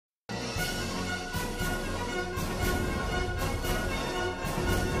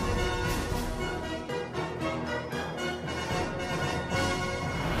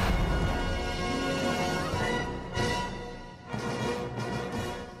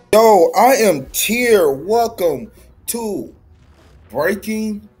Yo, I am Tier. Welcome to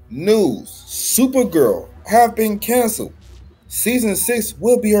breaking news. Supergirl have been canceled. Season 6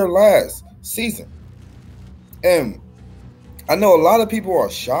 will be her last season. And I know a lot of people are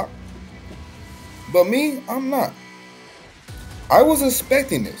shocked, but me, I'm not. I was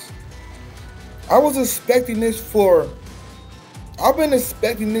expecting this. I was expecting this for. I've been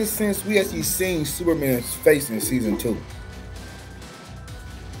expecting this since we actually seen Superman's face in season 2.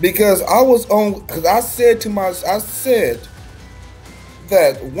 Because I said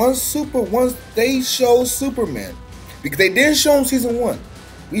that once they showed Superman, because they didn't show him season 1,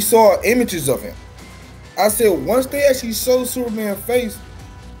 we saw images of him. I said once they actually showed Superman's face,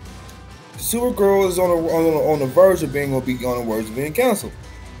 Supergirl is on the verge of being canceled.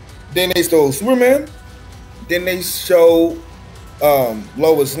 Then they showed Superman. Then they showed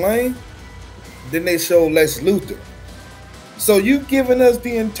Lois Lane. Then they showed Lex Luthor. So you giving us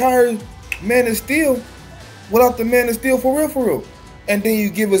the entire Man of Steel without the Man of Steel for real. And then you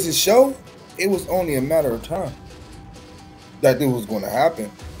give us a show, it was only a matter of time that this was going to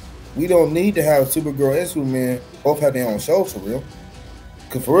happen. We don't need to have Supergirl and Superman both have their own shows for real.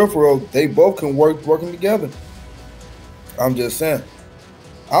 Because for real, they both can working together. I'm just saying.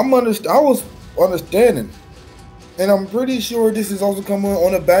 I was understanding. And I'm pretty sure this is also coming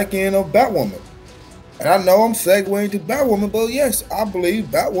on the back end of Batwoman. And I know I'm segueing to Batwoman, but yes, I believe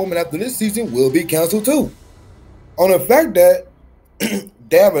Batwoman after this season will be canceled too. On the fact that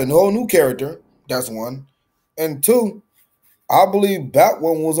they have a whole new character, that's one. And two, I believe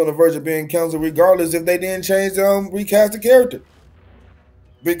Batwoman was on the verge of being canceled regardless if they didn't recast the character.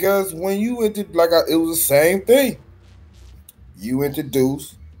 Because when you it was the same thing. You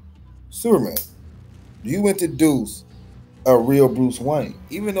introduce Superman. You introduce a real Bruce Wayne.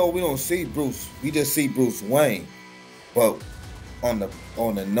 Even though we don't see Bruce, we just see Bruce Wayne. But on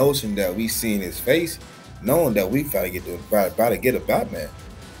the notion that we seen his face, knowing that we about to get a Batman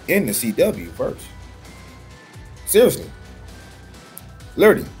in the CW first. Seriously.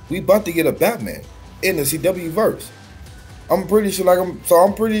 Literally, we about to get a Batman in the CW verse. I'm pretty sure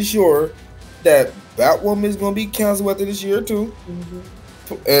that Batwoman is gonna be canceled after this year too. Mm-hmm.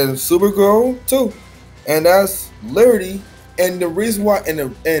 And Supergirl too. And that's literally, and the reason why,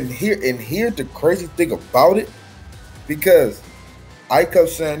 and here the crazy thing about it, because I kept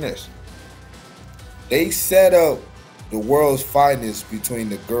saying this. They set up the world's finest between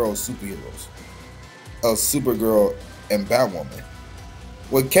the girl superheroes of Supergirl and Batwoman.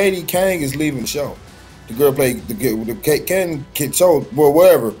 Well, Katie Kang is leaving the show. The girl played the Kang show, well,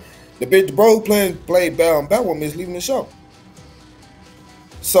 whatever. The bro played Batwoman is leaving the show.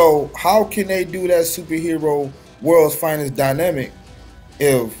 So how can they do that superhero world's finest dynamic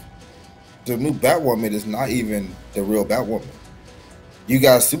if the new Batwoman is not even the real Batwoman? You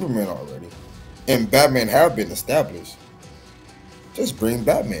got Superman already, and Batman have been established. Just bring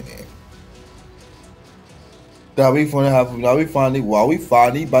Batman in. We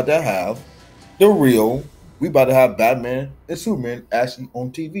finally about to have the real. We about to have Batman and Superman actually on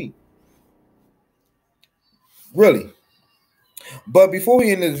TV. Really. But before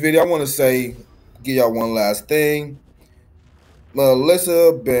we end this video, I want to give y'all one last thing.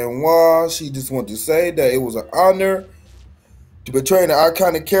 Melissa Benoit, she just wanted to say that it was an honor to portray an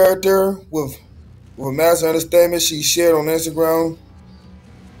iconic character with massive understatement. She shared on Instagram.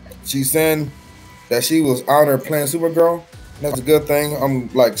 She's saying that she was honored playing Supergirl. That's a good thing.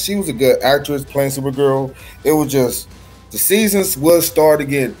 She was a good actress playing Supergirl. It was just the seasons will start to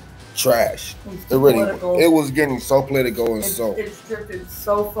get trash. It was getting so political and it's drifted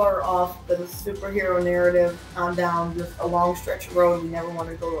so far off the superhero narrative on down just a long stretch of road you never want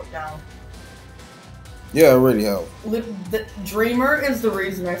to go down. Yeah, it really helped. The Dreamer is the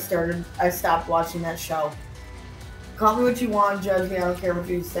reason I stopped watching that show. Call me what you want, judge me, I don't care what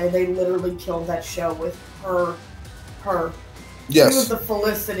you say. They literally killed that show with her. Yes. She was the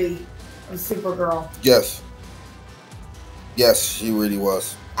Felicity of Supergirl. Yes. Yes, she really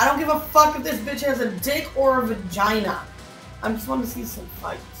was. I don't give a fuck if this bitch has a dick or a vagina. I just want to see some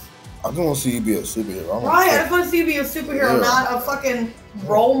fights. I just want to see you be a superhero. I just want to see you be a superhero, not a fucking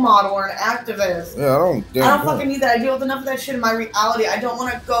role model or an activist. Yeah, I don't fucking need that. I deal with enough of that shit in my reality. I don't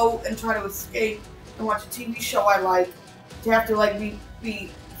want to go and try to escape and watch a TV show I like to have to be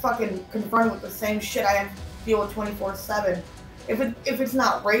fucking confronted with the same shit I have to deal with 24/7. If it's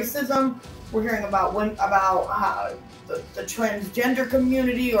not racism, we're hearing about how the transgender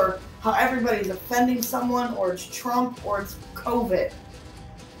community, or how everybody's offending someone, or it's Trump, or it's COVID.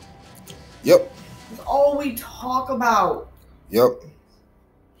 Yep. It's all we talk about. Yep.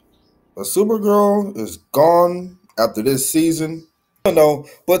 But Supergirl is gone after this season. don't know.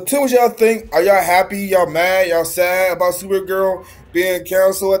 But tell what y'all think. Are y'all happy? Y'all mad? Y'all sad about Supergirl being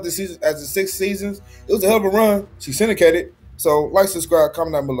canceled at the season, at the 6 seasons? It was a hell of a run. She syndicated. So like, subscribe,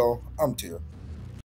 comment down below. I'm Tier.